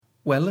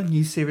Well, a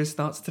new series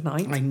starts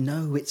tonight. I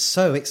know, it's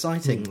so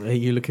exciting. Are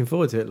you looking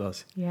forward to it,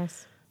 Loz?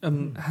 Yes,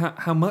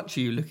 How much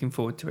are you looking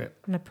forward to it?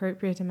 an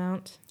appropriate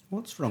amount.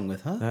 What's wrong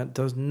with her? That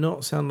does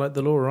not sound like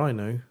the Laura I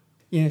know.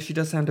 Yeah, she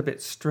does sound a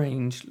bit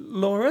strange.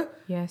 Laura,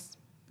 Yes,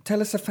 tell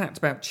us a fact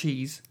about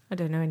cheese. I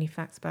don't know any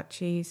facts about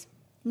cheese.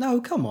 No,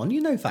 come on, you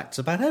know facts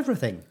about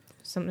everything.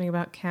 Something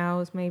about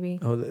cows, maybe.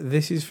 Oh,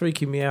 this is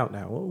freaking me out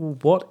now.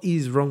 What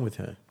is wrong with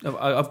her? Oh,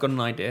 I've got an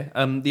idea.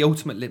 The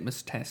ultimate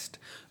litmus test.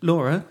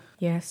 Laura,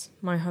 Yes,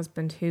 my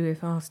husband, who,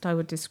 if asked, I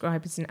would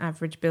describe as an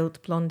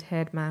average-built,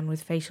 blonde-haired man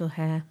with facial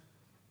hair.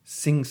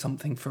 sing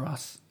something for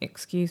us.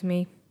 Excuse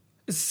me?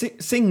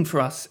 Sing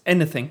for us,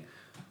 anything.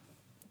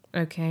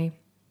 Okay.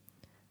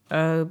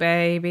 Oh,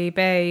 baby,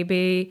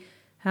 baby,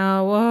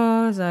 how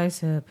was I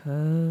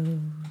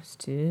supposed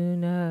to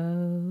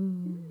know?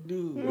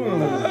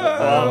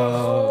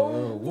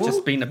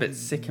 Just been a bit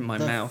sick in my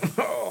mouth.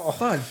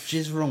 Fudge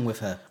is wrong with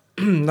her.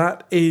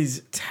 That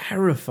is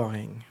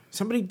terrifying.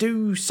 Somebody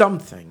do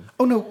something.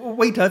 Oh, no,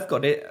 wait, I've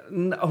got it.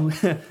 No,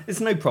 it's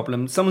no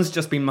problem. Someone's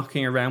just been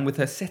mucking around with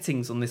her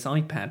settings on this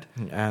iPad.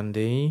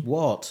 Andy?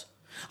 What?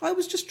 I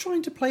was just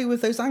trying to play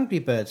with those Angry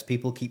Birds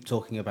people keep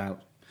talking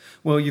about.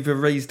 Well, you've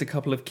erased a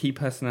couple of key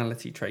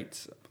personality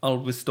traits. I'll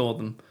restore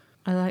them.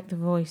 I like the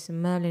voice,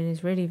 and Merlin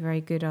is really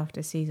very good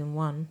after season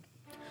 1.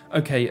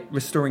 Okay,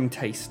 restoring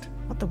taste.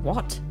 What the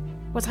what?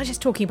 Was I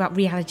just talking about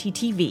reality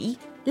TV?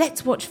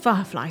 Let's watch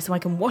Firefly so I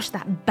can wash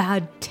that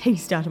bad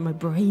taste out of my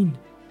brain.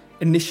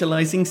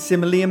 Initializing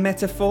simile and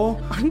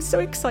metaphor. I'm so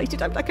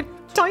excited. I'm like a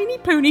tiny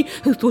pony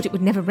who thought it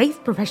would never race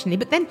professionally,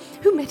 but then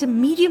who met a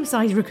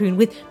medium-sized raccoon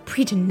with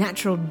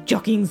preternatural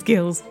jockeying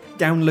skills.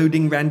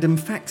 Downloading random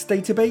facts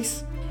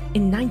database.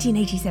 In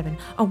 1987,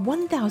 a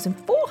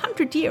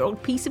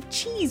 1,400-year-old piece of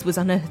cheese was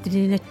unearthed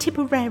in a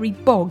Tipperary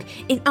bog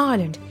in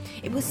Ireland.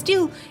 It was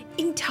still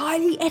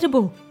entirely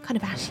edible, kind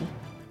of ashy.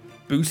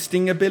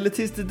 Boosting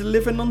abilities to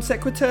deliver non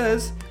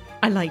sequiturs.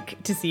 I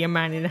like to see a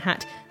man in a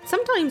hat.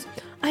 Sometimes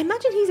I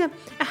imagine he's a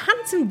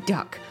handsome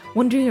duck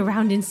wandering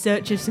around in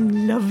search of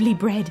some lovely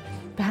bread,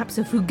 perhaps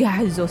a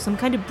fougasse or some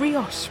kind of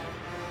brioche.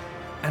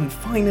 And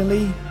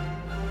finally,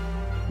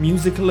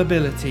 musical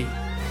ability.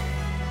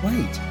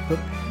 Wait, but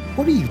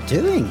what are you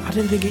doing? I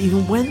didn't think it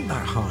even went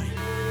that high.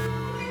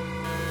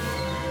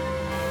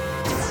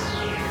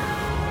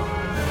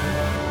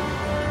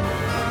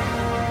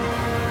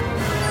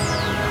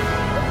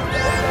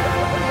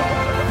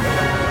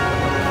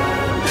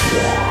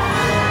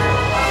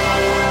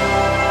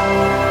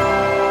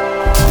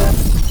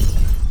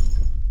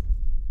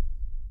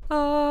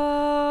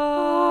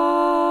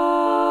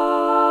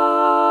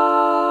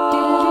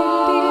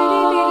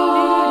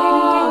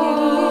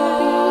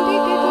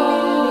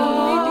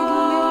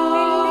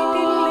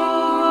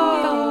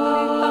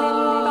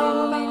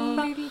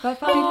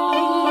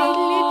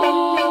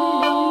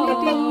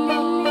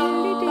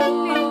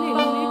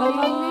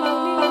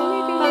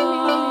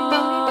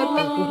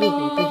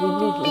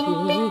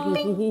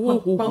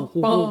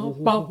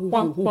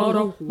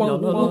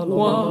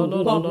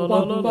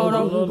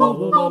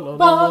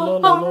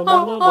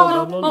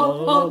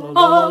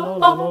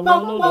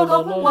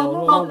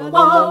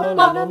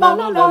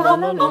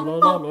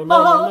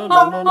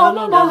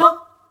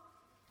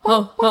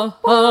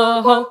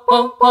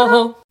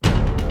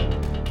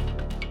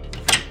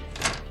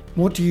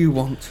 What do you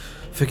want?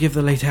 Forgive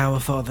the late hour,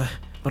 Father,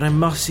 but I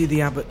must see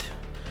the abbot.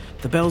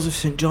 The bells of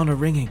St. John are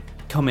ringing.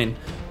 Come in.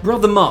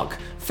 Brother Mark,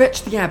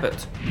 fetch the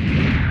abbot.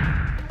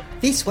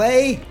 This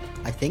way,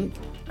 I think.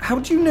 How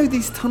do you know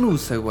these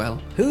tunnels so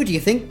well? Who do you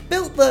think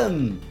built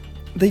them?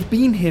 They've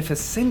been here for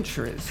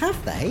centuries.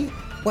 Have they?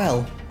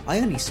 Well, I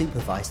only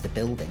supervised the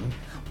building.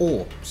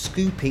 Or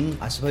scooping,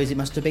 I suppose it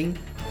must have been.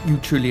 You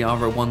truly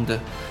are a wonder.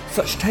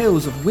 Such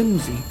tales of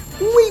whimsy.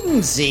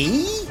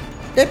 Whimsy?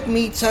 Let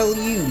me tell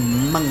you,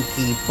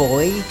 monkey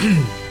boy.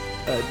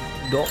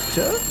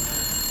 Doctor?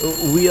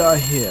 We are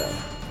here.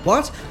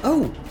 What?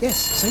 Oh, yes,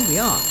 so we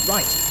are.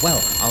 Right, well,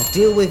 I'll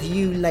deal with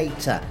you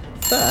later.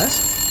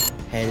 First,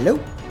 hello?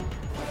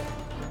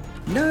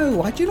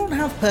 No, I do not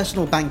have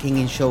personal banking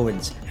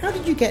insurance. How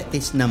did you get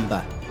this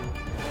number?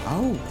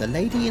 Oh, the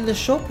lady in the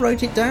shop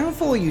wrote it down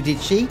for you,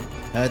 did she?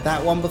 Heard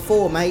that one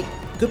before, mate.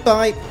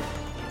 Goodbye.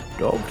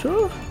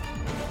 Doctor?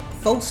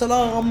 False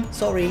alarm,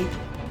 sorry.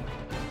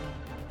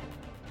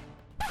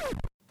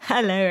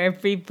 Hello,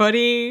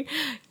 everybody.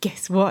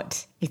 Guess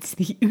what? It's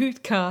the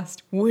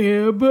Oodcast.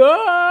 We're back.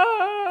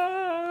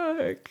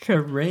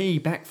 Hooray,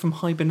 back from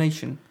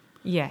hibernation.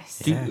 Yes.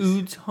 Do Yes.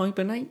 Oods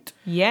hibernate?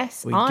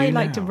 Yes, We I do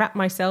like to now. wrap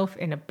myself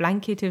in a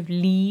blanket of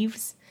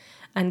leaves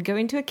and go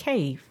into a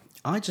cave.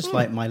 I just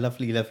like my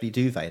lovely, lovely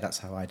duvet. That's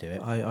how I do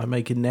it. I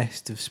make a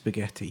nest of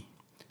spaghetti.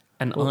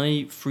 And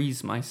I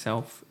freeze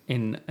myself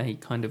in a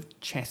kind of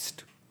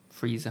chest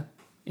freezer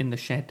in the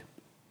shed.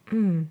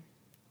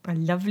 A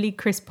lovely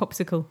crisp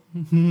popsicle.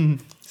 I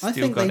Still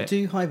think got they it.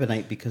 do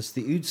hibernate because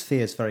the Ood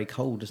sphere is very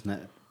cold, isn't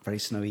it? Very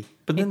snowy.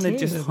 But then It they'd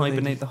is. just Yeah,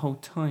 hibernate the whole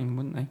time,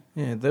 wouldn't they?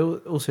 Yeah, they'll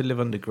also live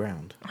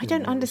underground. I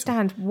don't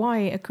understand why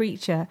a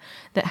creature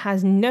that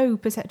has no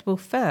perceptible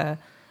fur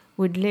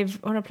would live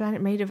on a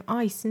planet made of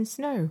ice and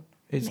snow.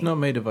 It's not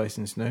made of ice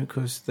and snow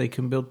because they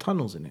can build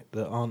tunnels in it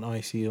that aren't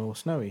icy or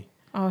snowy.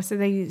 Oh, so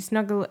they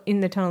snuggle in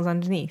the tunnels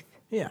underneath.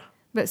 Yeah.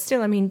 But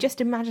still, I mean, just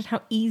imagine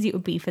how easy it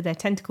would be for their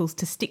tentacles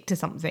to stick to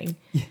something.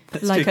 Yeah,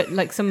 that's like true.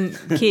 like some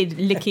kid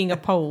licking a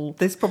pole.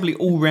 There's probably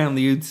all round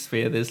the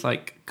Ood-sphere, there's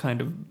like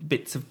kind of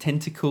bits of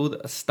tentacle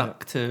that are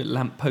stuck to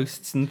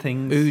lampposts and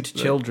things. Ood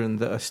children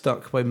that are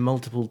stuck by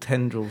multiple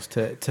tendrils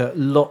to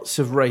lots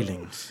of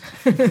railings.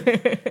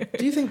 Do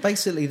you think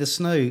basically the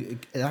snow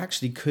it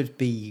actually could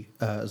be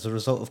as a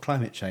result of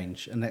climate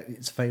change, and that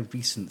it's a very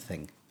recent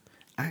thing?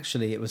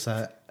 Actually, it was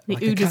a... The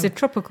like Ood is a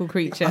tropical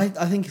creature. I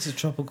think it's a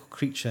tropical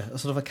creature, a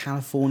sort of a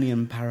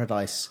Californian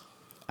paradise.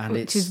 And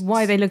which is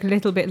why they look a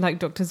little bit like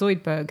Dr.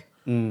 Zoidberg.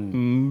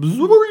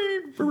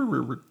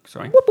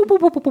 Sorry.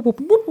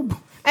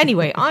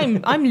 Anyway,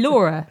 I'm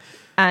Laura,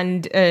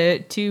 and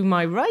to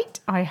my right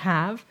I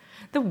have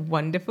the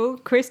wonderful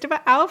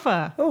Christopher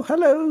Alpha. Oh,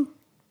 hello.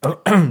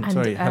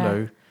 Sorry,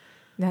 hello.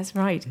 That's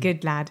right,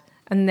 good lad.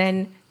 And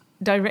then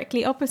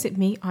directly opposite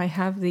me I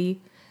have the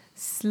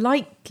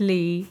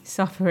slightly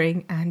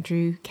suffering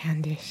Andrew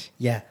Candish.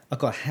 Yeah, I've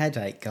got a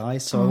headache,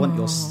 guys, so I want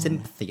your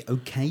sympathy,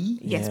 okay?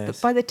 Yes, Yes.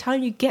 but by the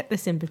time you get the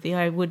sympathy,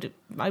 I would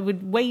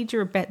wager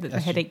a bet that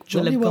the headache will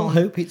Jolly have well gone.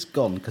 hope it's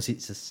gone, because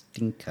it's a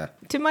stinker.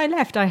 To my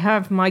left, I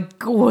have my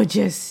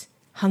gorgeous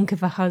hunk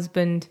of a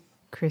husband,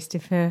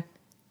 Christopher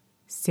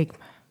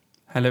Sigma.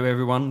 Hello,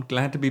 everyone.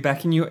 Glad to be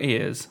back in your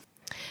ears.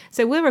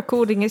 So we're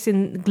recording this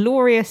in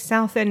glorious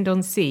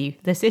Southend-on-Sea,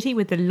 the city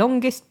with the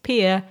longest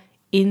pier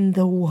in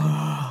the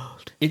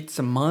world. It's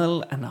 1.5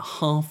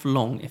 miles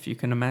long, if you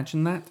can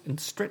imagine that, and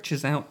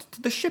stretches out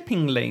to the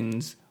shipping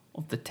lanes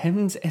of the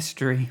Thames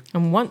estuary.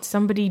 And once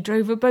somebody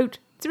drove a boat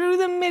through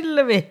the middle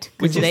of it,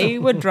 because Which is- they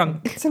were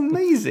drunk. It's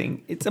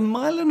amazing. It's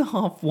 1.5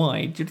 miles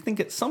wide. You'd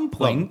think at some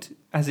point,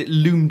 as it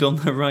loomed on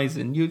the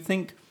horizon, you'd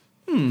think,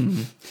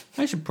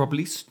 I should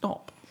probably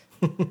stop.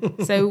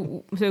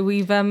 So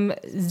we've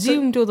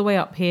zoomed all the way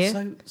up here.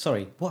 So,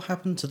 sorry, what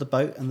happened to the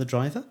boat and the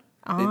driver?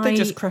 They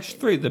just crashed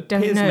through. The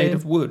don't pier's know. made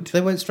of wood. They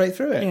went straight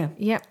through it? Yeah.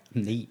 Yep.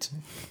 Neat.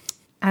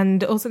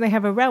 And also they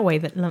have a railway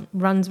that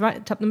runs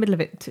right up the middle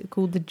of it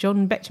called the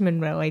John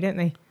Betjeman Railway, don't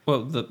they?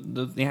 Well,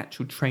 the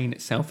actual train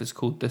itself is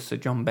called the Sir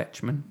John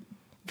Betjeman.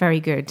 Very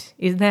good.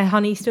 Is there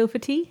honey still for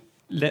tea?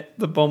 Let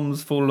the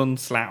bombs fall on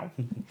Slough.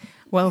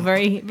 Well,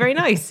 very, very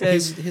nice.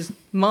 His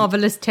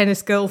Marvellous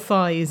tennis girl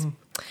thighs.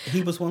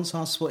 He was once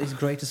asked what his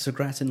greatest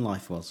regret in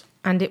life was.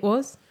 And it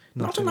was?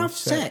 Not enough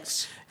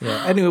sex.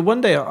 Yeah. Anyway, one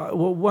day,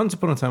 once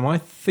upon a time, I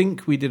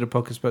think we did a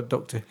podcast about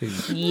Doctor Who.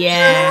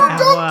 Yeah.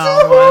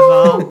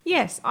 Well.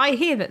 Yes, I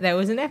hear that there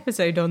was an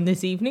episode on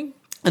this evening.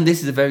 And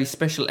this is a very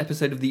special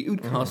episode of the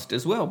Oodcast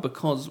as well,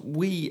 because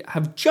we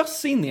have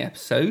just seen the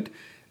episode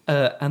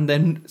and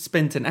then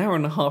spent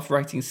 1.5 hours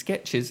writing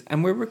sketches,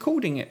 and we're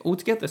recording it all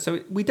together.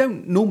 So we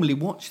don't normally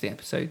watch the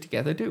episode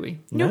together, do we?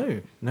 No.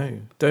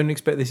 Don't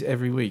expect this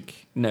every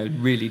week. No,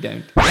 really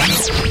don't.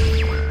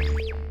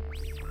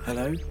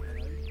 Hello?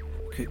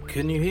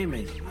 Can you hear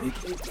me?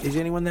 Is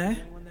anyone there?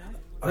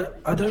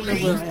 I don't know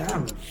where I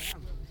am.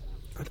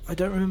 I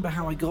don't remember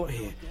how I got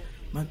here.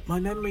 My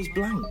memory's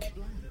blank.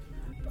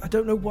 I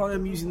don't know why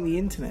I'm using the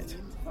internet.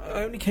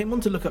 I only came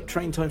on to look up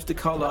train times to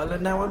Carlisle,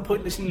 and now I'm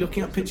pointlessly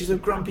looking up pictures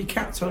of grumpy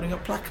cats holding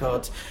up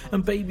placards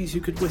and babies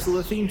who could whistle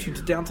a theme tune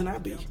to Downton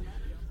Abbey.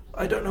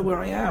 I don't know where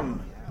I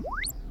am.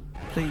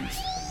 Please,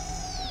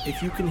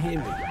 if you can hear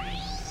me,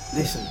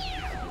 listen.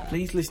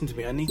 Please listen to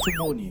me. I need to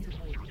warn you.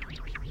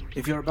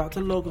 If you're about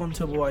to log on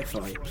to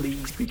Wi-Fi,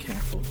 please be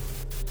careful.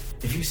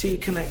 If you see a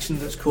connection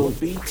that's called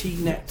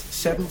BTNet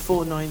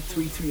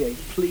 749338,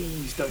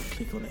 please don't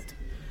click on it.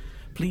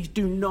 Please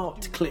do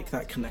not click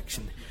that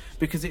connection,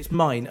 because it's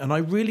mine, and I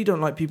really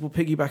don't like people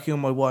piggybacking on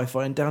my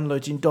Wi-Fi and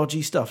downloading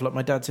dodgy stuff like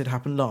my dad said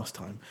happened last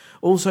time.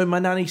 Also, my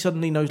nanny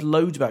suddenly knows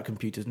loads about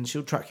computers and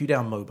she'll track you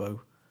down, Mobo.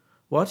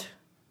 What?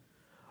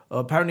 Oh,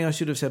 apparently I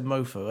should have said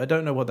mofo. I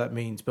don't know what that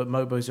means, but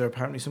mobos are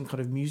apparently some kind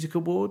of music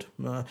award.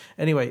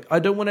 Anyway, I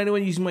don't want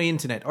anyone using my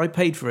internet. I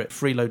paid for it.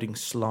 Freeloading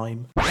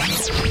slime.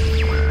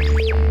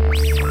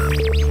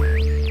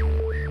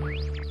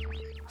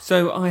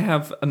 So I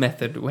have a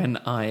method when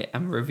I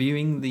am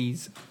reviewing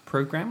these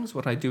programs.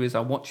 What I do is I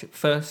watch it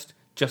first,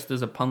 just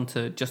as a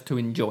punter, just to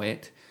enjoy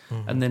it.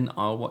 Mm-hmm. And then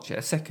I'll watch it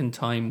a second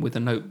time with a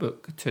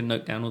notebook to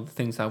note down all the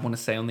things I want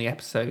to say on the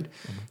episode.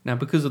 Mm-hmm. Now,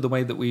 because of the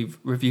way that we've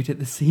reviewed it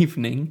this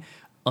evening,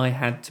 I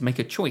had to make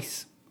a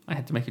choice. I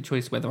had to make a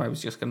choice whether I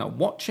was just going to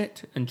watch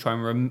it and try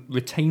and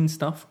retain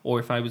stuff, or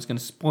if I was going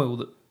to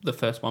spoil the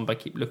first one by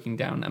keep looking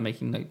down and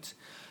making notes.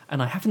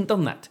 And I haven't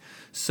done that.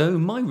 So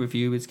my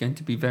review is going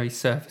to be very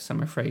surface,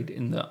 I'm afraid,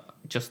 in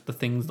just the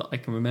things that I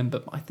can remember.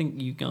 But I think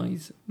you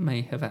guys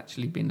may have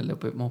actually been a little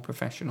bit more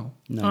professional.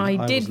 No, I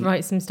did wasn't.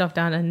 write some stuff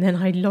down, and then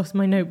I lost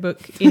my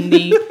notebook in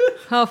the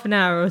half an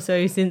hour or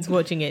so since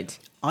watching it.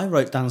 I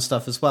wrote down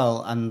stuff as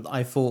well, and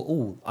I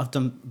thought, I've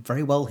done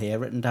very well here,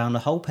 written down a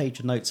whole page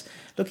of notes.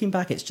 Looking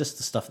back, it's just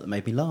the stuff that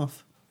made me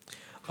laugh.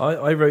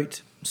 I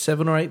wrote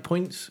 7 or 8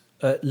 points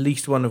at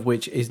least one of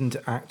which isn't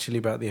actually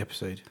about the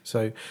episode.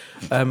 So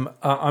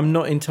I'm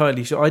not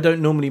entirely sure. I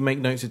don't normally make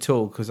notes at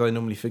all because I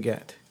normally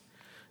forget.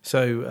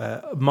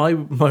 So my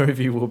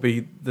review will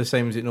be the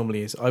same as it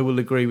normally is. I will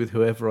agree with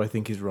whoever I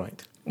think is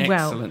right.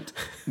 Excellent.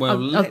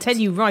 Well, I'll tell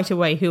you right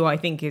away who I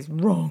think is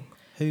wrong.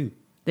 Who?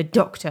 The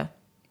Doctor.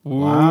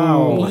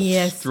 Wow.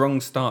 Yes.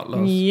 Strong start,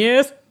 Loz.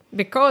 Yes,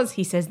 because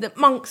he says that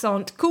monks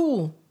aren't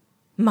cool.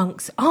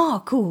 Monks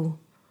are cool.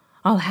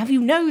 I'll have you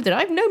know that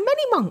I've known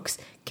many monks.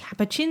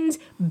 Capuchins,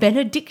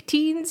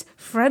 Benedictines,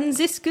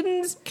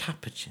 Franciscans.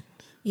 Capuchin.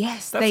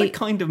 Yes, That's a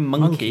kind of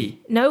monkey.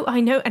 No,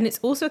 I know, and it's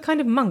also a kind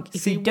of monk.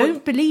 If See, you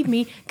don't believe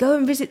me, go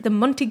and visit the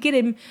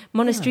Montegirim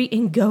Monastery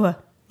in Goa.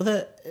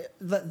 Well,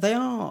 they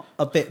are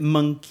a bit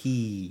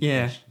monkey.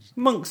 Yeah.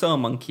 Monks are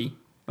monkey.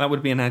 That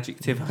would be an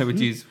adjective I would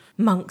use.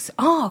 Monks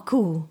are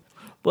cool.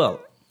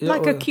 Well,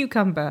 Like a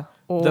cucumber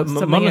or the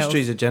something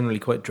monasteries else. are generally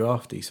quite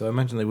drafty, so I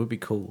imagine they would be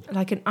cool.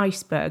 Like an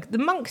iceberg. The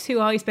monks who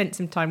I spent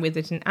some time with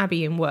at an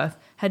abbey in Worth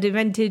had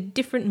invented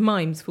different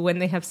mimes for when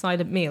they have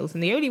silent meals,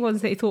 and the only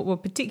ones they thought were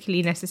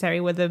particularly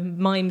necessary were the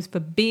mimes for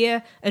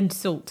beer and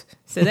salt.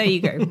 So there you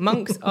go.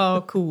 Monks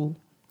are cool.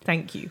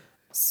 Thank you.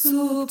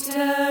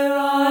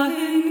 Subterra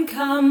in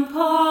campana,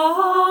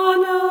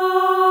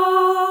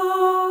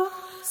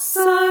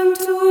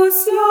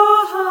 Sanctus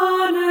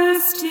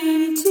Johannes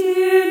tintinit,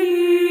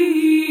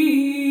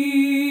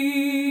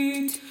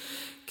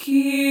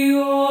 qui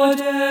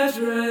odet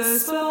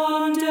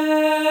responder,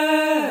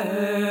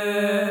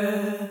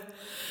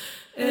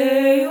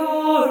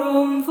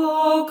 eorum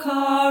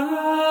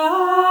vocarare.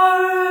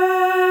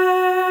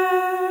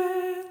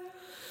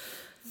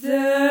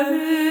 There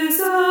is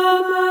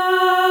a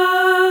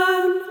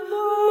man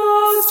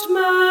most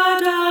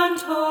mad and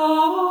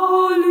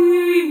holy,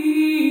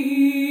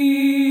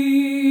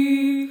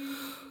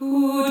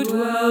 who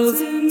dwells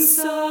in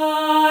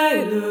silent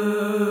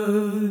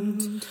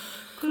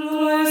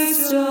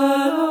cloister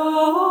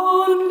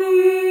lonely,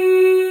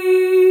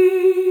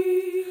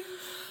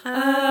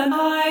 an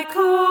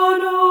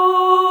icon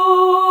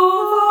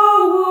of a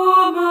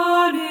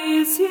woman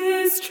is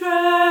his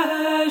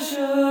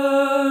treasure.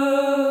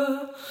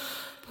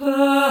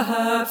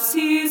 Perhaps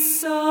he's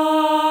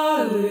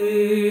sullied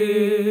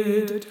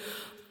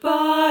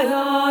by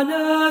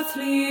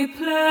unearthly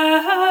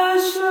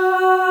pleasure.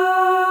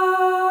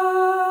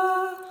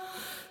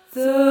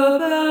 The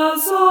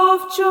bells of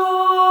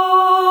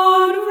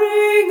John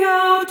ring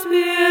out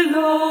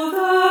below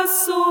the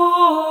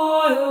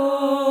soil.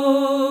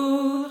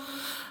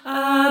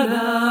 An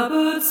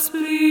abbot's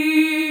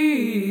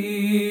plea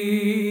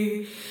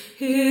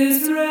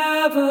his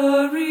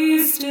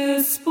reveries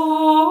despoil.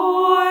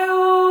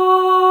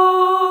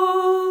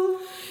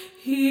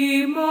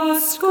 He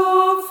must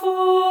go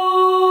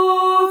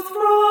forth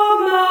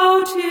from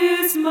out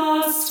his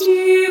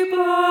musty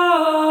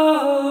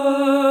birth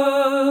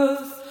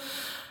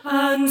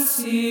and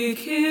seek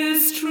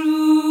his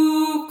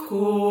true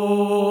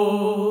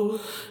call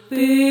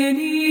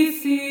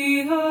beneath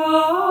the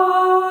earth.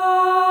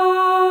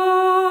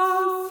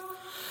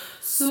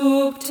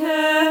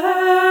 Subterra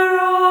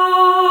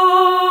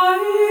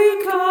in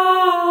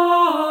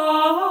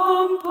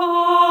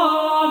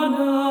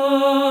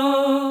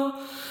campana,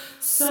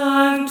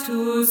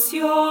 Sanctus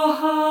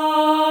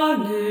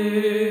Johannes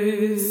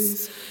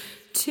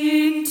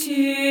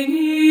tintinit.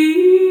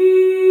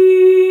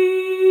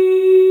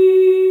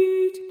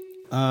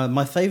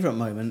 My favourite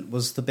moment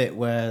was the bit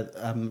where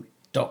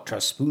Dr.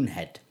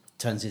 Spoonhead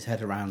turns his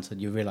head around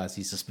and you realise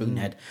he's a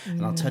spoonhead.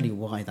 And I'll tell you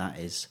why that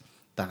is.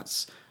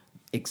 That's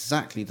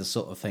exactly the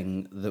sort of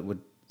thing that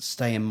would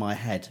stay in my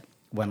head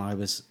when I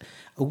was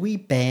a wee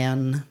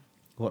bairn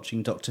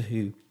watching Doctor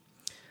Who.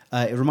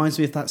 It reminds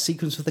me of that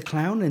sequence with the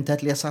clown in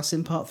Deadly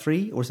Assassin Part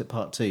 3, or is it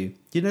Part 2? Do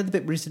you know the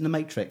bit where he's in the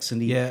Matrix? And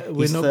We're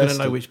he's not going to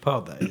thirsty? know which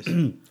part that is.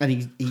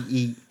 And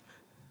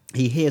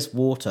he hears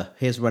water,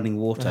 hears running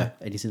water,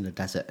 and he's in the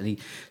desert, and he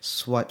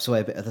swipes away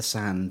a bit of the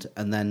sand,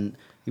 and then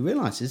he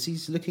realises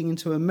he's looking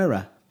into a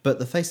mirror, but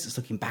the face that's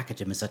looking back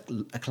at him is a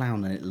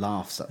clown, and it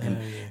laughs at him.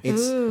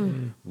 It's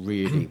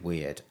really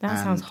weird.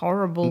 That sounds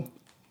horrible.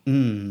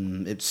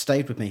 It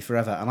stayed with me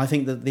forever, and I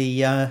think that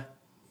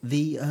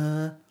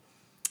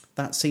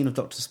that scene of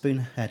Dr.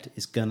 Spoonhead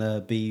is gonna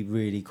be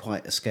really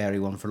quite a scary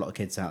one for a lot of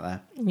kids out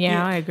there.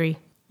 Yeah, I agree.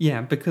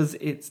 Yeah, because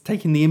it's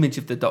taking the image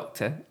of the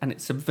Doctor and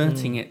it's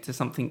subverting it to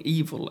something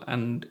evil,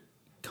 and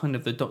kind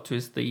of the Doctor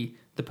is the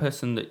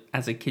person that,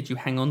 as a kid, you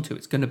hang on to.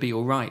 It's going to be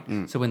all right.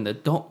 So when the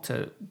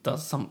Doctor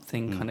does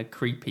something kind of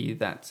creepy,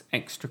 that's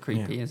extra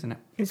creepy, isn't it?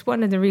 It's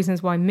one of the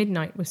reasons why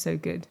Midnight was so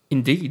good.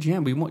 Indeed, yeah.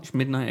 We watched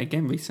Midnight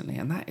again recently,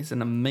 and that is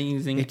an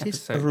amazing It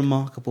episode. is a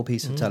remarkable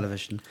piece of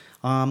television.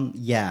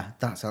 Yeah,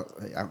 that's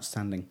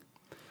outstanding.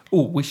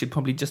 Oh, we should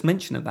probably just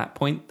mention at that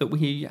point that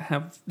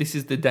this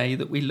is the day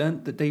that we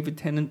learnt that David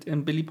Tennant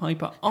and Billie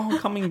Piper are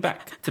coming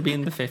back to be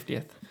in the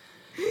 50th.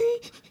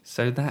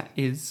 So that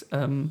is,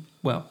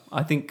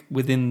 I think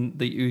within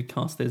the Ood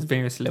cast there's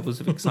various levels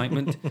of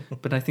excitement,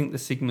 but I think the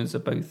Sigmas are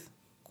both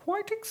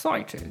quite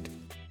excited.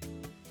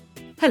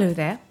 Hello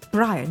there.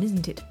 Brian,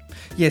 isn't it?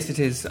 Yes, it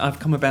is. I've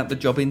come about the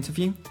job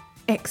interview.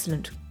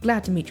 Excellent.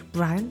 Glad to meet you,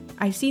 Brian.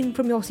 I've seen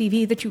from your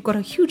CV that you've got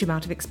a huge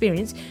amount of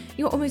experience.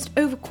 You're almost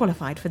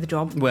overqualified for the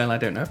job. Well, I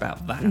don't know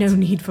about that. No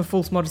need for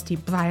false modesty,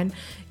 Brian.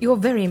 You're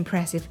very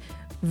impressive.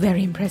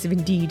 Very impressive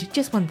indeed.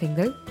 Just one thing,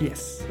 though.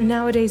 Yes.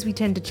 Nowadays, we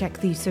tend to check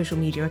the social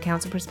media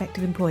accounts of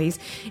prospective employees.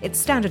 It's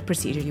standard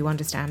procedure, you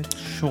understand.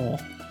 Sure.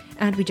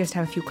 And we just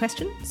have a few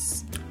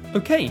questions.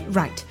 Okay.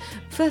 Right.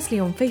 Firstly,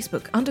 on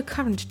Facebook, under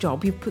current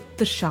job, you've put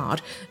The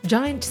Shard,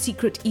 giant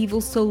secret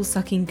evil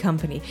soul-sucking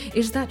company.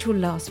 Is that your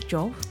last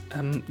job?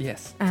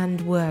 Yes.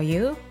 And were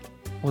you?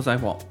 Was I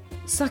what?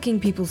 Sucking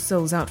people's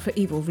souls out for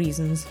evil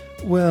reasons.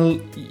 Well,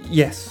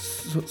 yes,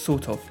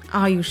 sort of.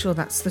 Are you sure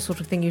that's the sort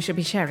of thing you should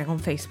be sharing on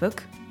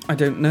Facebook? I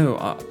don't know.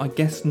 I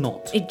guess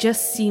not. It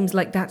just seems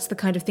like that's the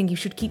kind of thing you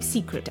should keep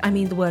secret. I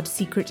mean, the word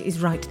secret is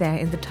right there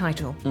in the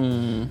title.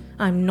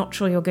 I'm not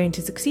sure you're going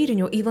to succeed in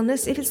your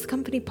evilness if it's the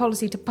company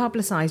policy to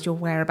publicise your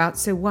whereabouts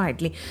so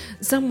widely.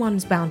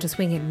 Someone's bound to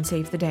swing in and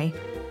save the day.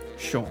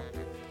 Sure.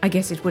 I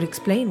guess it would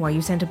explain why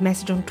you sent a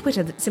message on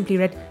Twitter that simply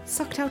read,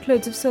 "Sucked out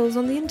loads of souls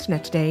on the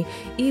internet today.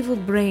 Evil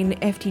brain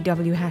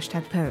FTW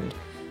hashtag pwned."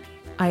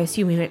 I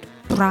assume you meant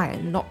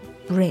Brian, not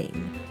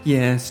brain.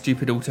 Yeah,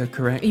 stupid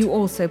autocorrect. You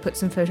also put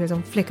some photos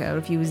on Flickr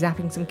of you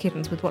zapping some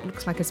kittens with what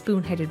looks like a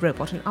spoon-headed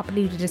robot and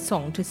uploaded a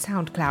song to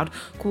SoundCloud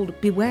called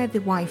Beware the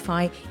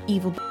Wi-Fi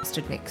Evil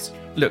Bastard Mix.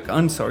 Look,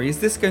 I'm sorry. Is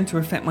this going to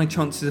affect my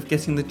chances of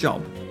getting the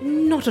job?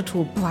 Not at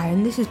all,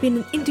 Brian. This has been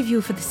an interview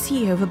for the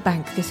CEO of a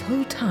bank this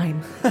whole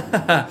time.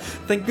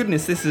 Thank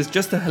goodness this is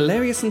just a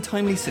hilarious and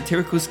timely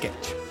satirical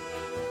sketch.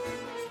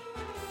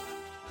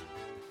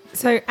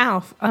 So,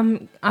 Alf,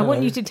 I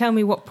want you to tell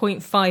me what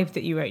 0.5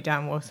 that you wrote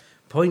down was.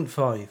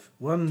 0.5.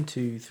 1,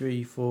 2,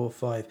 3, 4,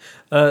 5.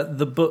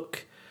 The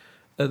book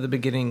at the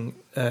beginning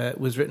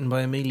was written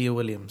by Amelia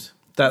Williams.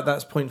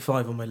 That's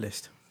 0.5 on my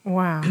list.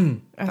 Wow.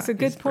 That's a That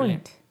good is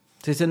brilliant. point.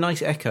 So it's a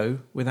nice echo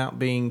without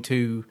being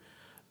too,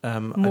 I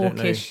don't know,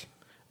 Mawkish.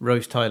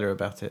 Rose Tyler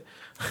about it.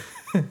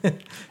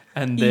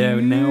 And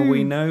now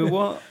we know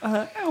what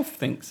Alf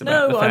thinks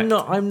about the fact.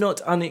 I'm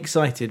not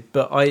unexcited,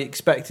 but I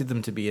expected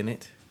them to be in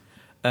it.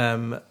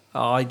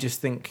 I just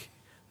think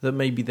that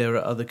maybe there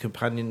are other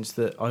companions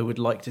that I would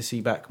like to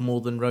see back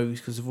more than Rose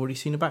because I've already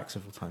seen her back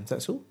several times.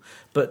 That's all.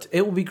 But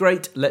it will be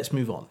great. Let's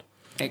move on.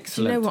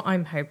 Excellent. Do you know what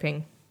I'm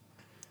hoping?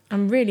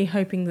 I'm really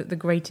hoping that the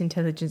Great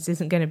Intelligence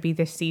isn't going to be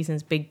this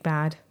season's big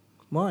bad.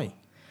 Why?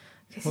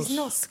 Because it's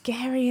not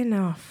scary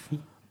enough.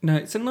 No,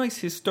 it's a nice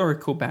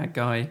historical bad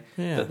guy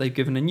that they've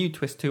given a new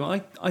twist to.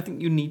 I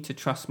think you need to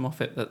trust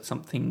Moffat that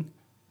something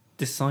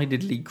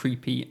decidedly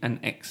creepy and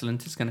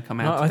excellent is going to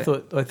come out of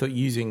it. I thought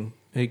using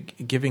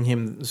giving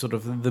him sort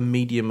of the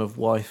medium of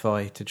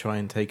Wi-Fi to try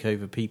and take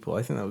over people.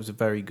 I think that was a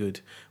very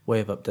good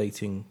way of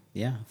updating.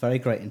 Yeah, very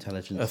great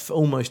intelligence.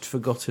 Almost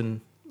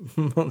forgotten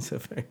monster.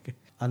 Very good.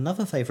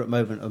 Another favourite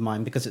moment of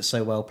mine, because it's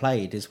so well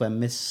played, is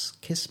when Miss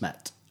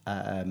Kismet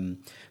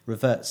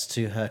reverts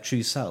to her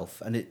true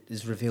self, and it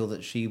is revealed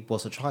that she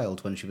was a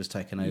child when she was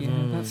taken over.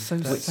 Yeah, that's so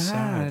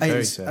sad.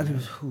 Very sad. And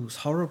it was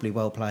horribly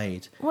well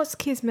played. What's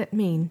Kismet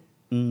mean?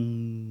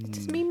 It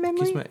does it mean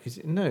memory?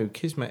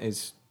 Kismet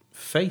is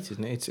fate,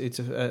 isn't it? It's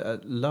a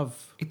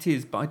love. It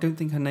is, but I don't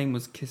think her name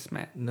was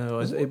Kismet. No,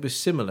 it was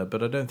similar,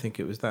 but I don't think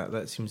it was that.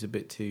 That seems a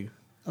bit too...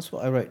 That's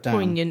what I wrote down.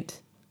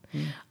 Poignant.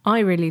 I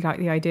really like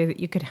the idea that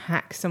you could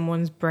hack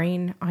someone's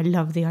brain. I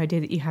love the idea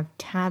that you have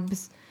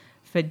tabs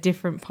for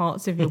different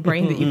parts of your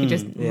brain that you could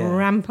just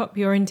ramp up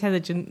your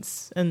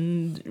intelligence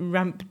and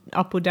ramp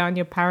up or down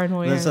your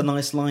paranoia. There's a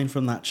nice line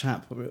from that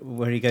chap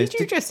where he goes, Did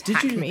you just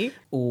hack me?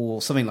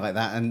 Or something like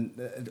that.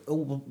 And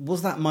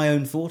was that my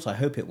own thought? I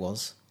hope it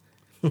was.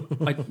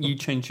 You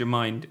changed your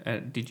mind.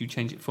 Did you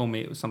change it for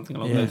me? It was something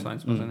along those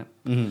lines, wasn't it?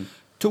 Mm-hmm.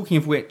 Talking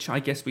of which, I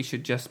guess we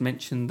should just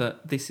mention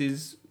that this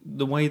is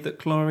the way that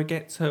Clara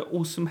gets her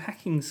awesome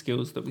hacking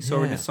skills that we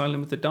saw in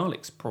Asylum of the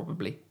Daleks,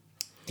 probably.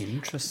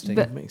 Interesting.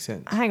 But makes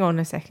sense. Hang on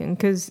a second,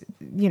 because,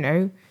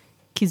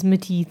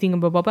 Kismety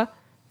thingamabobber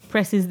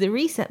presses the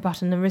reset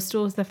button and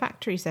restores the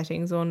factory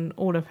settings on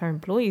all of her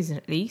employees,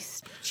 at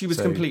least. She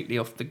was completely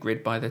off the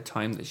grid by the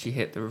time that she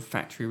hit the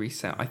factory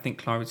reset. I think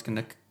Clara's going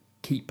to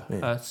keep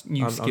her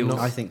new skills.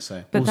 I think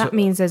so. But that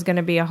means there's going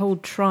to be a whole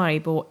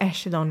tribe or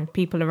echelon of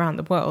people around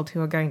the world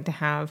who are going to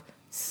have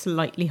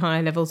slightly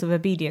higher levels of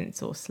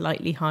obedience or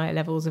slightly higher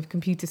levels of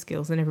computer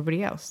skills than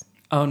everybody else.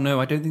 Oh, no,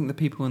 I don't think the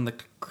people in the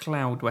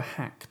cloud were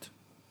hacked,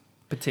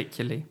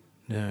 particularly.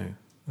 No.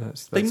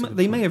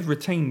 They may have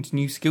retained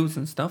new skills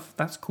and stuff.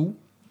 That's cool.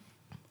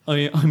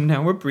 I'm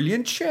now a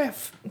brilliant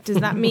chef. Does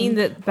that mean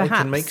that perhaps... I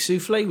can make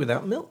souffle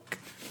without milk.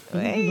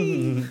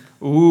 Hey.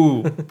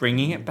 Ooh,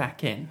 bringing it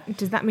back in.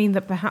 Does that mean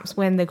that perhaps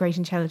when the Great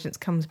Intelligence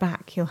comes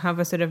back, he'll have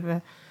a sort of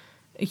a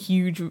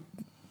huge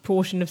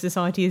portion of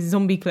society as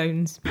zombie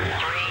clones?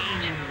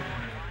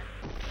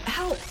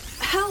 Help!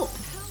 Help!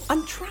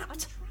 I'm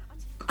trapped.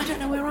 I don't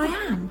know where I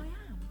am.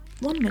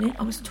 1 minute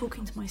I was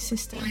talking to my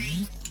sister,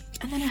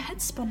 and then her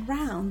head spun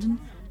round, and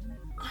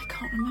I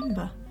can't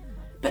remember.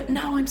 But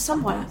now I'm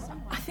somewhere.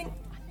 I think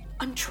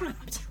I'm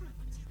trapped.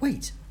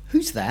 Wait,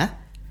 who's there?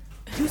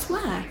 Who's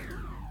where?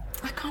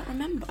 I can't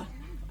remember.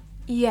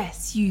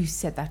 Yes, you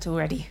said that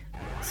already.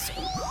 So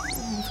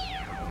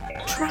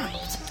cold.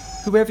 Trapped.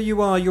 Whoever you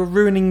are, you're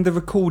ruining the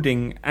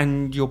recording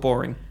and you're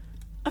boring.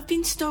 I've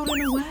been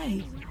stolen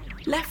away.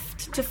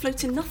 Left to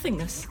float in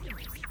nothingness.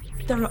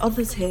 There are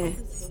others here.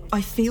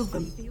 I feel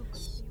them.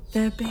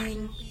 They're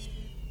being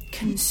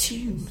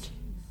consumed.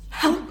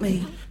 Help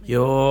me.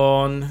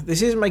 Yawn.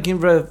 This is making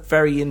for a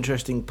very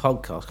interesting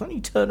podcast. Can't you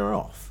turn her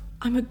off?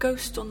 I'm a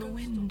ghost on the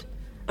wind.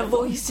 A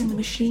voice in the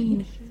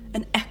machine.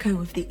 An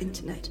echo of the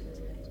internet.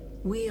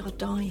 We are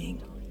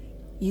dying.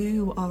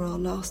 You are our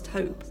last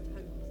hope.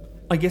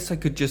 I guess I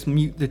could just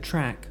mute the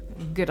track.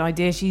 Good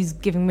idea, she's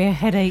giving me a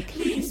headache.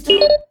 Please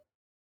don't.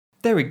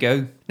 There we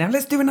go. Now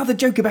let's do another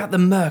joke about the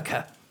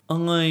Merker.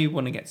 I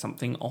want to get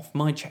something off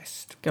my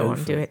chest. Go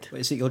on, do it.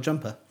 Is it your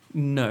jumper?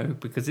 No,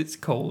 because it's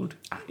cold.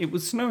 It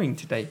was snowing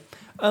today.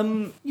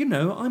 I'm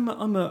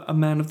a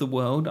man of the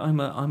world. I'm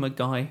a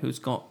guy who's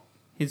got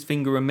his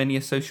finger on many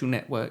a social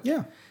network.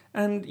 Yeah.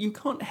 And you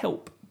can't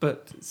help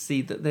but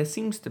see that there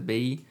seems to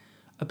be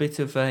a bit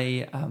of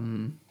a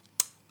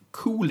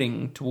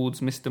cooling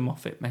towards Mr.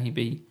 Moffat,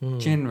 maybe,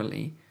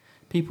 generally.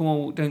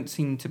 People don't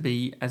seem to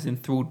be as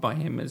enthralled by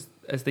him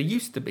as they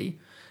used to be.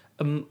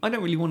 I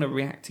don't really want to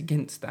react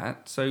against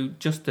that, so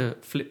just to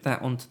flip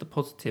that onto the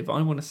positive,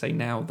 I want to say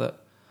now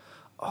that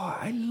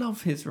I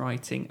love his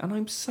writing, and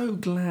I'm so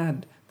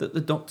glad that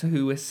the Doctor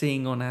Who we're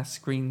seeing on our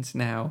screens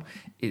now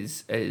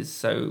is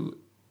so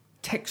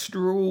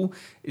textural,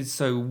 is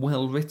so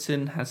well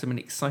written, has some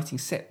exciting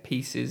set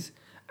pieces,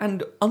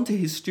 and under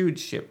his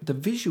stewardship, the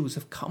visuals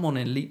have come on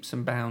in leaps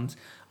and bounds.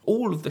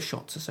 All of the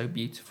shots are so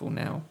beautiful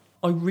now.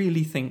 I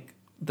really think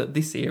that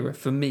this era,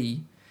 for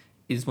me,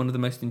 is one of the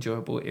most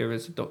enjoyable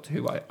eras of Doctor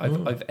Who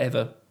I've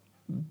ever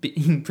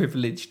been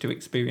privileged to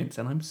experience,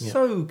 and I'm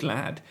so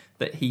glad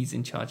that he's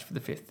in charge for the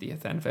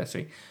 50th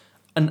anniversary.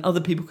 And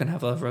other people can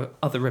have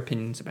other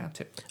opinions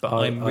about it, but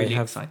I'm really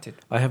excited.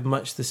 I have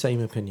much the same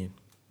opinion.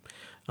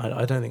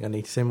 I don't think I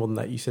need to say more than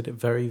that. You said it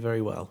very,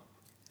 very well.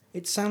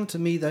 It sounded to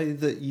me, though,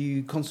 that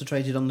you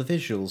concentrated on the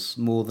visuals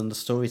more than the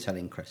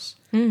storytelling, Chris.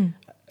 No,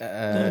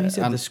 you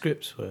said the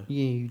scripts were.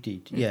 Yeah, you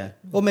did, yeah.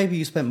 Or maybe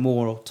you spent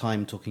more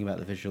time talking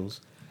about the visuals.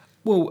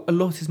 Well, a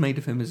lot is made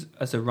of him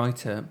as a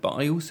writer, but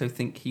I also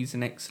think he's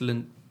an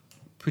excellent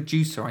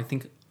producer. I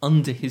think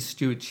under his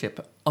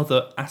stewardship,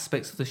 other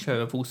aspects of the show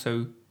have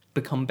also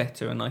become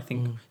better, and I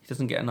think he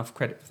doesn't get enough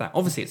credit for that.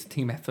 Obviously, it's a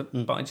team effort,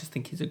 but I just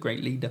think he's a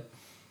great leader.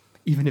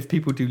 Even if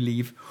people do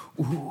leave.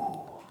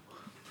 Ooh,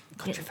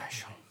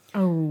 controversial.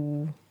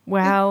 Oh,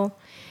 well,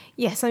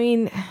 yes, I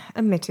mean,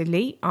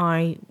 admittedly,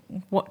 I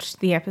watched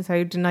the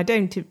episode and I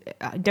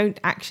don't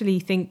actually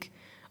think,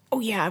 oh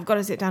yeah, I've got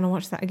to sit down and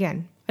watch that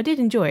again. I did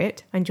enjoy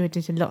it. I enjoyed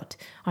it a lot.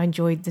 I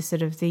enjoyed the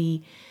sort of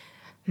the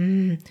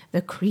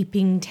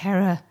creeping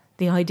terror,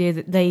 the idea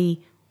that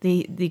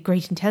the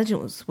great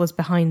intelligence was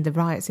behind the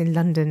riots in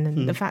London,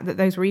 and the fact that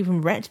those were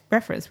even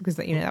referenced, because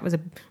that was a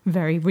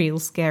very real,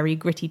 scary,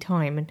 gritty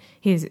time, and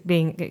he's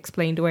being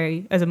explained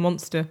away as a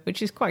monster,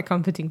 which is quite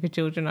comforting for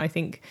children, I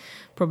think,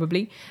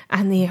 probably.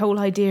 And the whole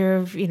idea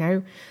of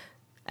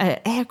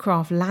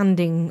aircraft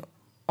landing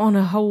on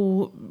a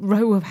whole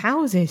row of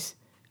houses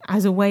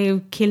as a way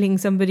of killing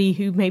somebody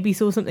who maybe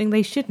saw something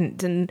they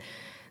shouldn't, and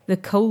the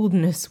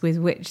coldness with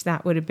which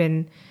that would have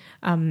been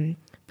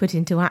put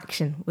into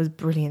action was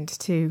brilliant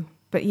too.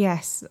 But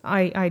yes,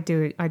 I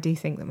do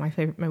think that my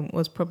favourite moment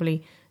was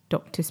probably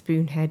Dr.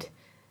 Spoonhead,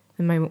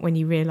 the moment when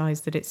you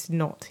realise that it's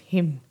not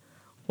him.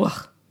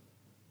 Ugh,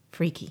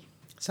 freaky.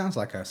 Sounds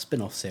like a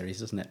spin-off series,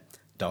 doesn't it?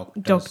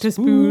 Dr.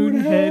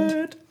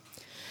 Spoonhead.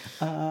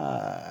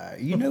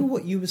 You know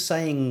what you were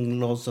saying,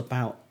 Loz,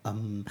 about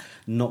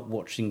not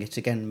watching it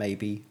again,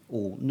 maybe,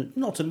 or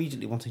not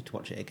immediately wanting to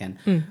watch it again.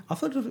 I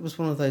thought it was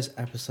one of those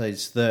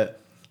episodes that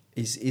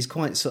is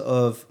quite sort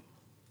of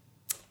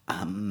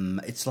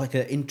it's like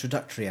an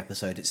introductory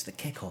episode. It's the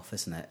kickoff,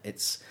 isn't it?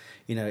 It's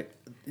it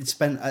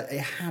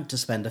had to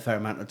spend a fair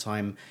amount of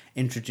time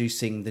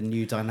introducing the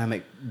new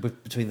dynamic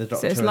between the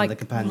Doctor and the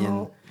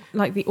companion.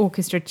 Like the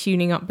orchestra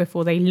tuning up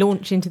before they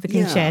launch into the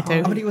concerto.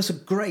 Yeah, I mean, it was a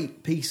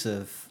great piece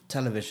of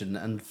television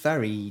and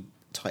very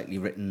tightly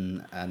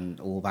written and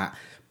all that.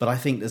 But I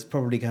think there's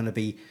probably going to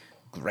be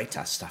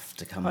greater stuff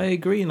to come. I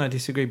agree and I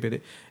disagree,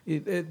 but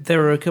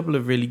there are a couple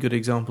of really good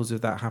examples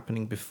of that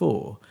happening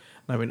before.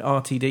 I mean,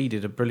 RTD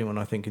did a brilliant one,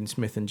 I think, in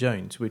Smith and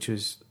Jones, which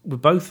was,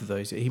 with both of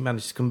those, he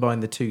managed to combine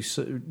the two,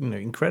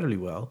 incredibly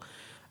well.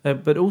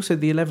 But also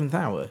the 11th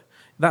Hour,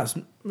 that's,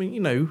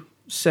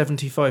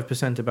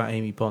 75% about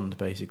Amy Pond,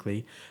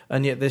 basically,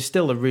 and yet there's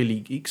still a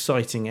really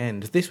exciting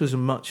end. This was a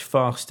much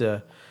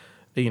faster,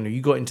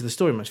 you got into the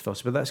story much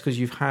faster, but that's because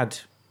you've had,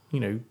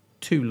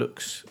 2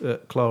 looks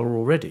at Clara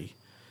already,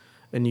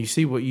 and you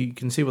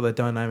can see what their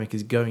dynamic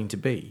is going to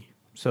be.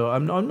 So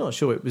I'm not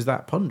sure it was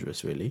that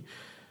ponderous, really.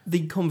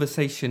 The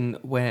conversation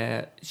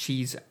where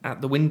she's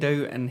at the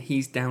window and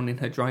he's down in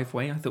her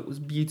driveway, I thought was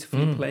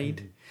beautifully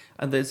played.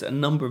 And there's a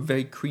number of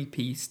very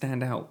creepy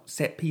standout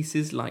set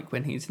pieces, like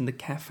when he's in the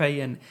cafe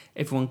and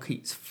everyone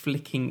keeps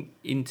flicking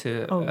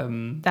into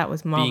that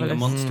was being a marvellous.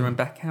 monster and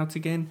back out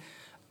again.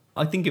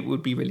 I think it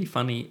would be really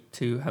funny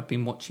to have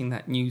been watching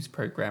that news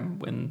program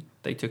when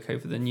they took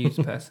over the news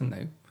person,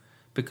 though.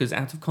 Because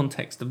out of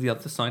context of the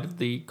other side of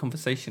the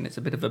conversation, it's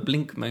a bit of a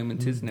blink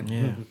moment, isn't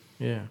it?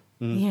 Yeah.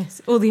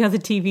 Yes, all the other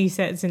TV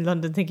sets in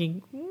London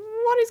thinking,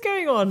 what is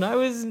going on? I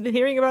was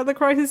hearing about the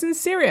crisis in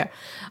Syria.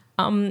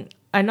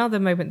 Another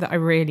moment that I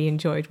really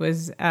enjoyed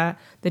was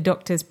the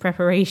doctor's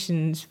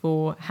preparations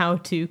for how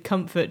to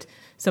comfort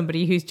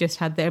somebody who's just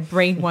had their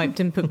brain wiped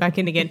and put back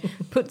in again.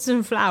 Put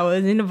some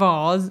flowers in a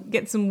vase,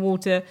 get some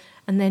water,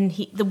 and then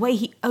the way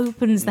he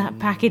opens that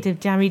packet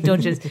of Jammy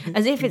Dodgers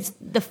as if it's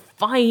the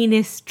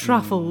finest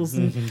truffles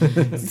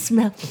and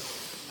smell.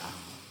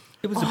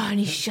 And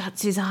he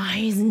shuts his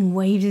eyes and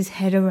waves his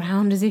head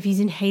around as if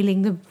he's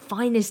inhaling the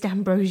finest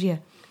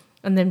ambrosia.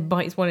 And then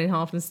bites one in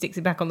half and sticks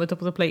it back on the top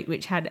of the plate,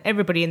 which had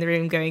everybody in the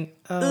room going,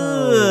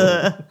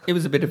 ugh. It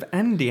was a bit of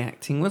Andy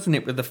acting, wasn't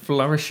it? With the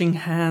flourishing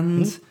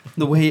hands,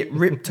 the way it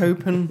ripped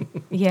open.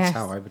 Yes. That's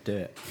how I would do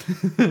it.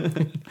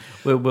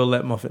 We'll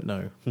let Moffat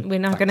know. We're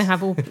now going to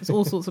have all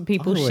sorts of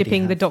people Already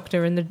shipping the have.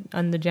 Doctor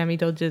and the Jammy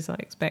Dodgers, I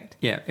expect.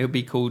 Yeah, it would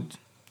be called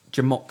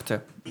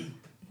Jamocta.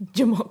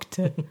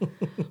 Jamocta.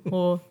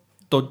 Or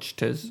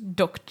Dodgters.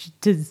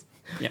 Doctors.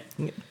 Yeah.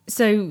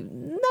 So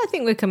I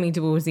think we're coming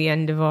towards the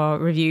end of our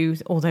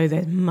reviews, although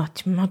there's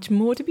much, much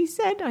more to be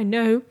said, I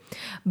know.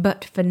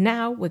 But for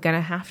now, we're going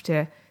to have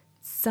to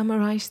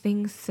summarise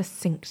things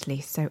succinctly.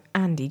 So,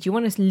 Andy, do you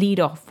want to lead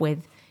off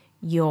with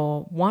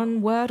your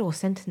one word or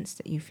sentence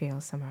that you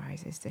feel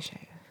summarises the show?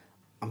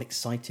 I'm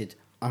excited,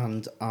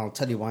 and I'll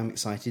tell you why I'm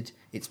excited.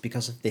 It's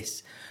because of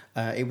this.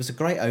 It was a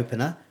great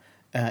opener.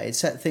 It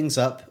set things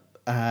up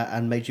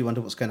and made you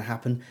wonder what's going to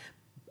happen.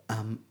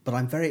 But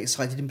I'm very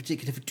excited in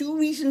particular for two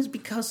reasons,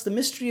 because the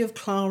mystery of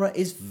Clara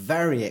is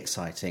very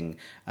exciting.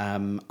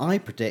 I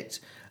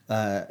predict,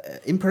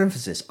 in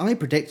parenthesis, I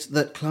predict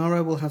that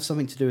Clara will have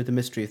something to do with the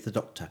mystery of the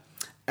Doctor.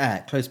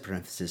 Close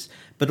parenthesis.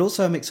 But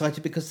also I'm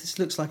excited because this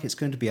looks like it's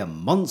going to be a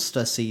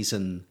monster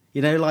season.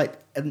 You know, like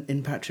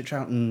in Patrick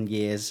Troughton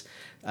years,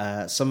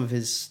 some of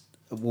his...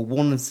 Well,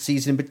 one of the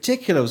season in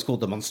particular was called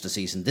the Monster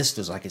Season. This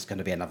looks like it's going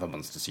to be another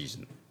monster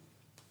season.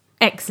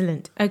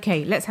 Excellent.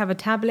 Okay, let's have a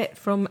tablet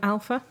from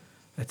Alpha.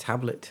 A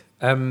tablet.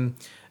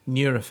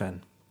 Nurofen.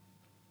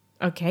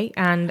 Okay,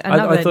 and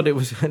another... I thought it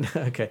was...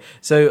 Okay.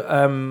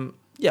 So,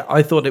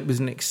 I thought it was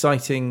an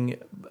exciting,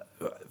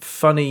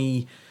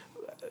 funny,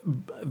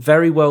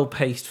 very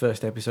well-paced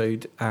first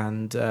episode.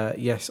 And,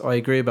 yes, I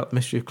agree about the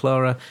mystery of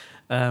Clara.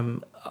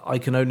 I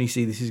can only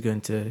see this is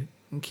going to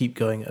keep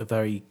going at a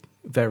very,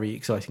 very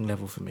exciting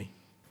level for me.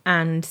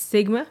 And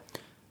Sigma?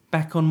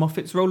 Back on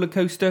Moffat's roller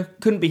coaster.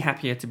 Couldn't be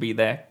happier to be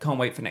there. Can't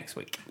wait for next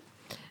week.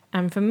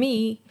 And for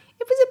me,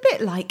 it was a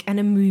bit like an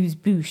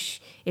amuse-bouche.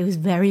 It was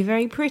very,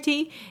 very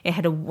pretty. It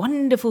had a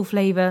wonderful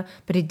flavour,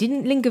 but it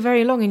didn't linger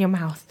very long in your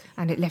mouth,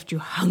 and it left you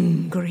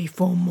hungry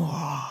for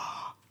more.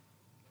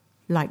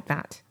 Like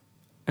that.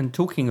 And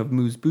talking of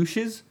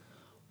amuse-bouches,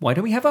 why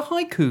don't we have a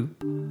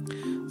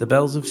haiku? The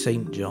Bells of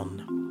St.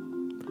 John.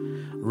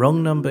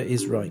 Wrong number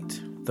is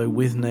right, though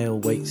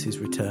Withnail waits his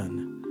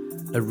return.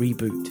 A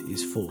reboot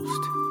is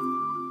forced.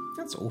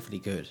 That's awfully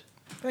good.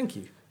 Thank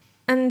you.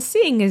 And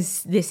seeing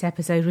as this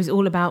episode was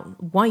all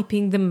about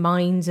wiping the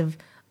minds of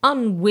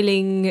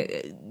unwilling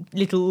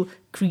little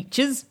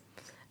creatures,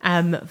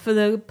 for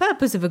the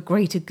purpose of a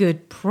greater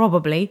good,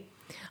 probably,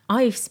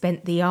 I've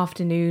spent the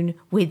afternoon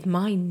with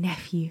my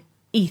nephew,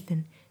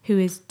 Ethan, who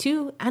is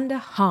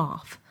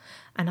 2.5,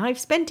 and I've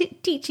spent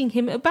it teaching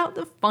him about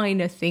the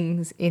finer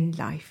things in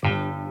life.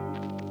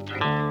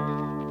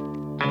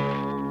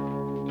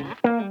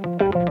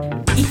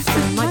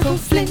 Ethan Michael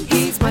Flynn,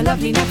 he's my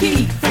lovely nephew.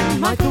 Ethan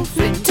Michael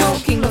Flynn,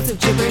 talking lots of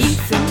gibberish.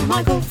 Ethan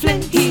Michael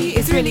Flynn, he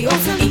is really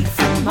awesome.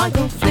 Ethan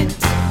Michael Flynn.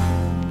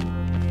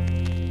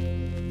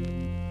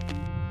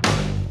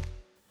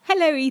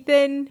 Hello,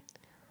 Ethan.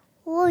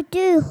 Who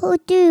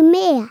do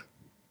me?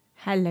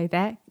 Hello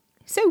there.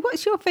 So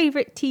what's your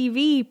favourite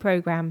TV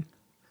programme?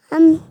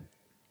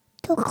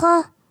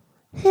 Doctor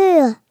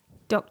Who?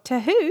 Doctor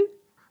Who?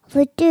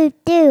 I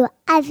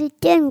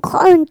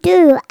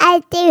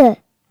do.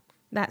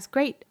 That's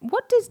great.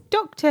 What does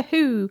Doctor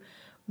Who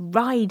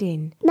ride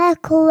in?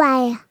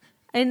 Microwave.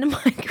 In the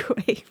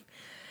microwave.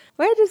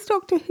 Where does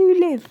Doctor Who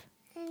live?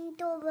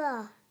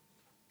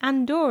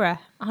 Andorra.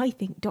 I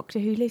think Doctor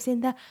Who lives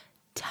in the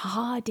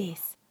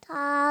TARDIS.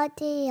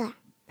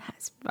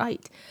 That's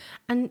right.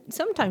 And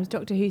sometimes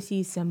Doctor Who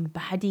sees some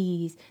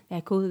baddies.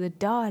 They're called the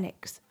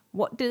Daleks.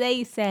 What do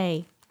they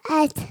say?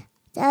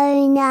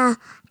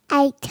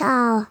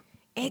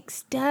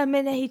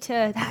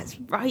 Exterminator. That's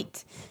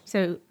right.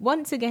 So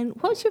once again,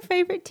 what's your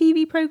favourite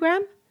TV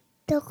programme?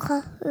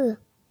 Doctor Who.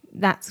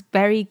 That's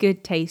very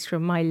good taste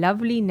from my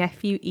lovely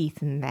nephew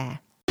Ethan there.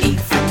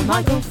 Ethan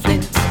Michael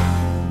Flint.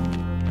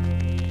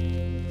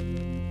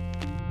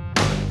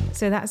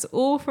 So that's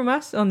all from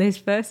us on this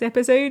first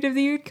episode of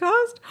the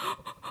Oodcast.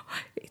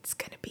 It's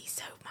going to be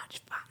so much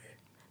fun.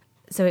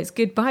 So it's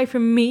goodbye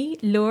from me,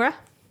 Laura.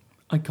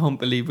 I can't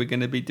believe we're going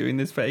to be doing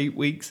this for 8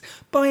 weeks.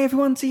 Bye,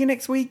 everyone. See you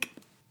next week.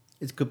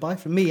 It's goodbye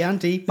from me,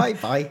 Andy.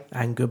 Bye-bye.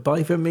 And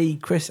goodbye from me,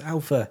 Chris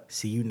Alpha.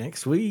 See you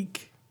next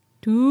week.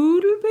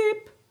 Doodle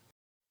beep.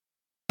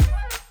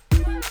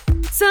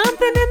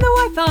 Something in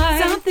the Wi-Fi.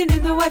 Something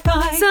in the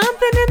Wi-Fi.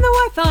 Something in the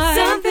Wi-Fi.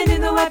 Something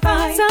in the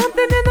Wi-Fi.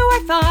 Something in the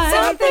Wi-Fi.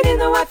 Something in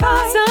the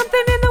Wi-Fi.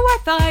 Something in the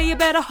Wi-Fi. You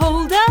better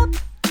hold up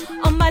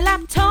on my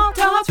laptop.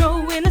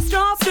 Throw in a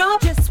straw.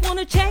 Just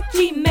wanna check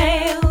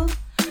Gmail.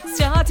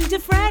 Starting to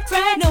fret.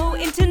 No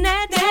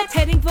internet.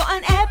 Heading for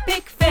an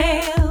epic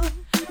fail.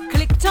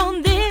 Clicked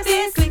on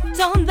this. Clicked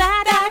on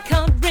that. I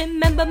can't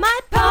remember my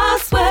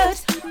password.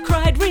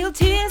 Cried real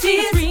tears.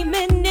 3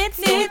 minutes.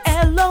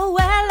 LOL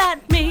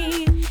at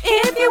me.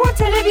 If you want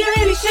to live, you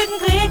really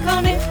shouldn't click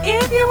on it.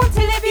 If you want to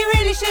live, you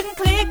really shouldn't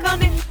click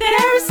on it.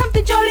 There is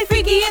something jolly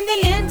freaky in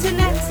the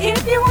internet.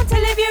 If you want to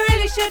live, you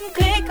really shouldn't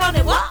click on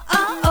it. Whoa,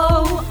 oh,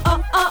 oh,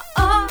 oh, oh,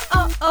 oh,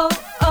 oh, oh,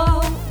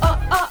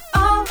 oh,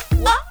 oh,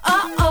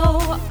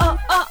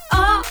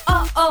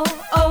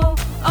 oh,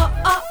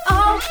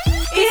 oh,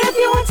 If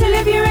you want to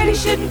live, you really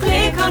shouldn't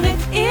click on it.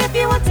 If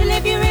you want to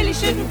live, you really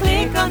shouldn't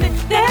click on it.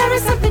 There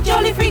is something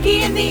jolly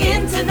freaky in the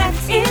internet.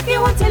 If you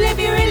want to live,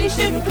 you really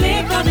shouldn't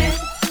click on it.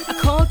 I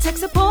called tech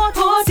support,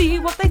 see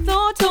what they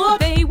thought.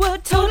 They were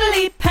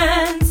totally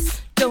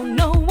pants. Don't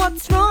know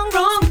what's wrong.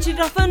 Switch it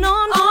off and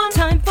on.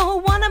 Time for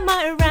one of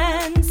my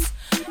rants.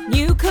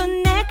 New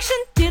connection,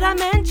 did I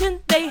mention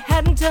they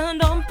hadn't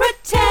turned on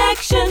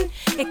protection?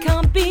 It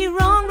can't be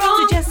wrong.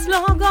 So just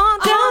log on,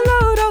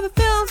 download all the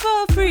films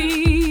for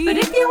free. But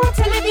if you want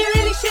to live, you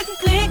really shouldn't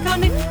click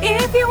on it.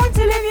 If you want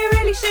to live, you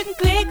really shouldn't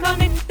click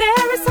on it.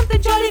 There is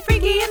something jolly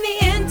freaky in the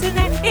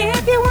internet.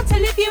 If you want to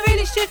live, you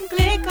really shouldn't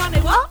click on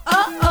it. Whoa,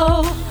 oh,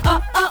 oh,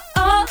 oh, oh,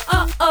 oh,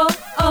 oh, oh,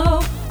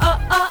 oh, oh,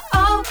 oh,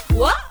 oh,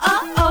 whoa,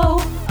 oh,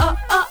 oh,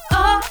 oh,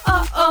 oh, oh,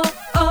 oh,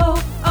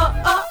 oh,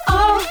 oh,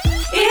 oh.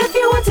 If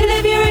you want to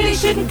live, you really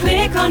shouldn't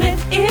click on it.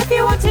 If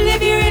you want to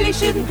live, you really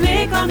shouldn't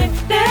click on it.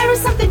 There is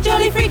something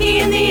jolly freaky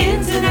in the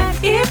internet.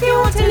 If you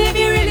want to live,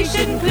 you really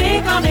shouldn't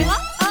click on it.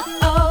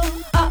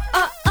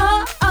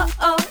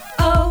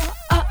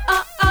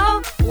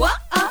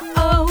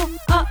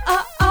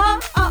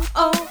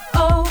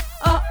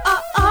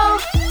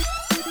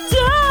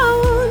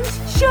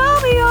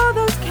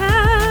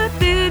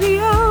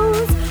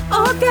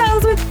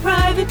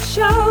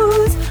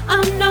 Shows.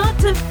 I'm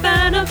not a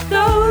fan of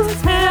those,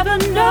 heaven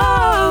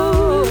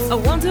knows. I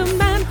want a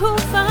man who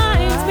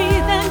finds me,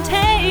 then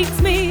takes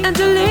me and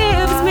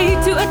delivers me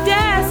to a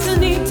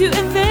destiny, to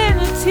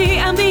infinity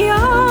and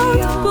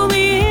beyond. Pull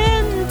me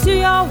into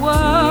your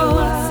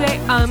world. Say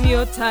I'm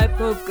your type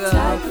of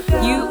girl.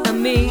 You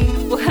and me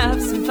will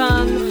have some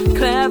fun.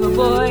 Clever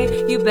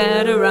boy, you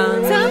better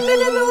run.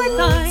 Something in the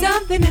Wi-Fi.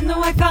 Something in the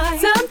Wi-Fi.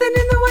 Something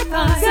in the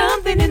Wi-Fi.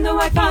 Something in the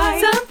Wi-Fi.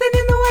 Something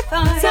in the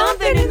Wi-Fi.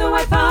 Something in the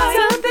Wi-Fi.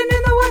 Something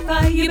in the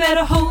Wi-Fi. You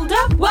better hold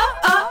up. Whoa,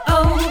 oh,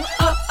 oh,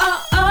 oh,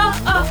 oh, oh,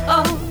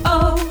 oh,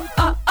 oh, oh,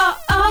 oh, oh,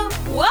 oh,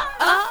 whoa,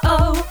 oh,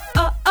 oh,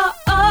 oh, oh,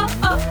 oh,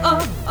 oh,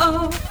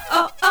 oh,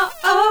 oh, oh,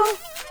 oh.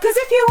 'Cause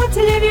if you want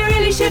to live, you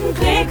really shouldn't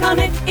click on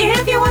it.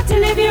 If you want to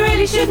live, you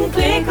really shouldn't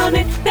click on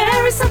it.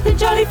 There is something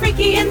jolly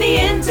freaky in the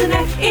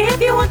internet. If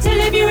you want to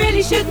live, you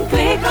really shouldn't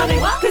click on it.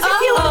 'Cause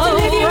if you want to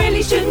live, you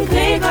really shouldn't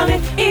click on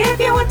it. If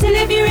you want to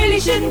live, you really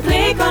shouldn't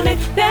click on it.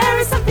 There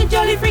is something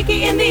jolly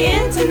freaky in the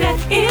internet.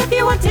 If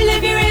you want to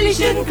live, you really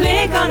shouldn't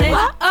click on it.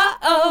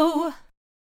 Oh.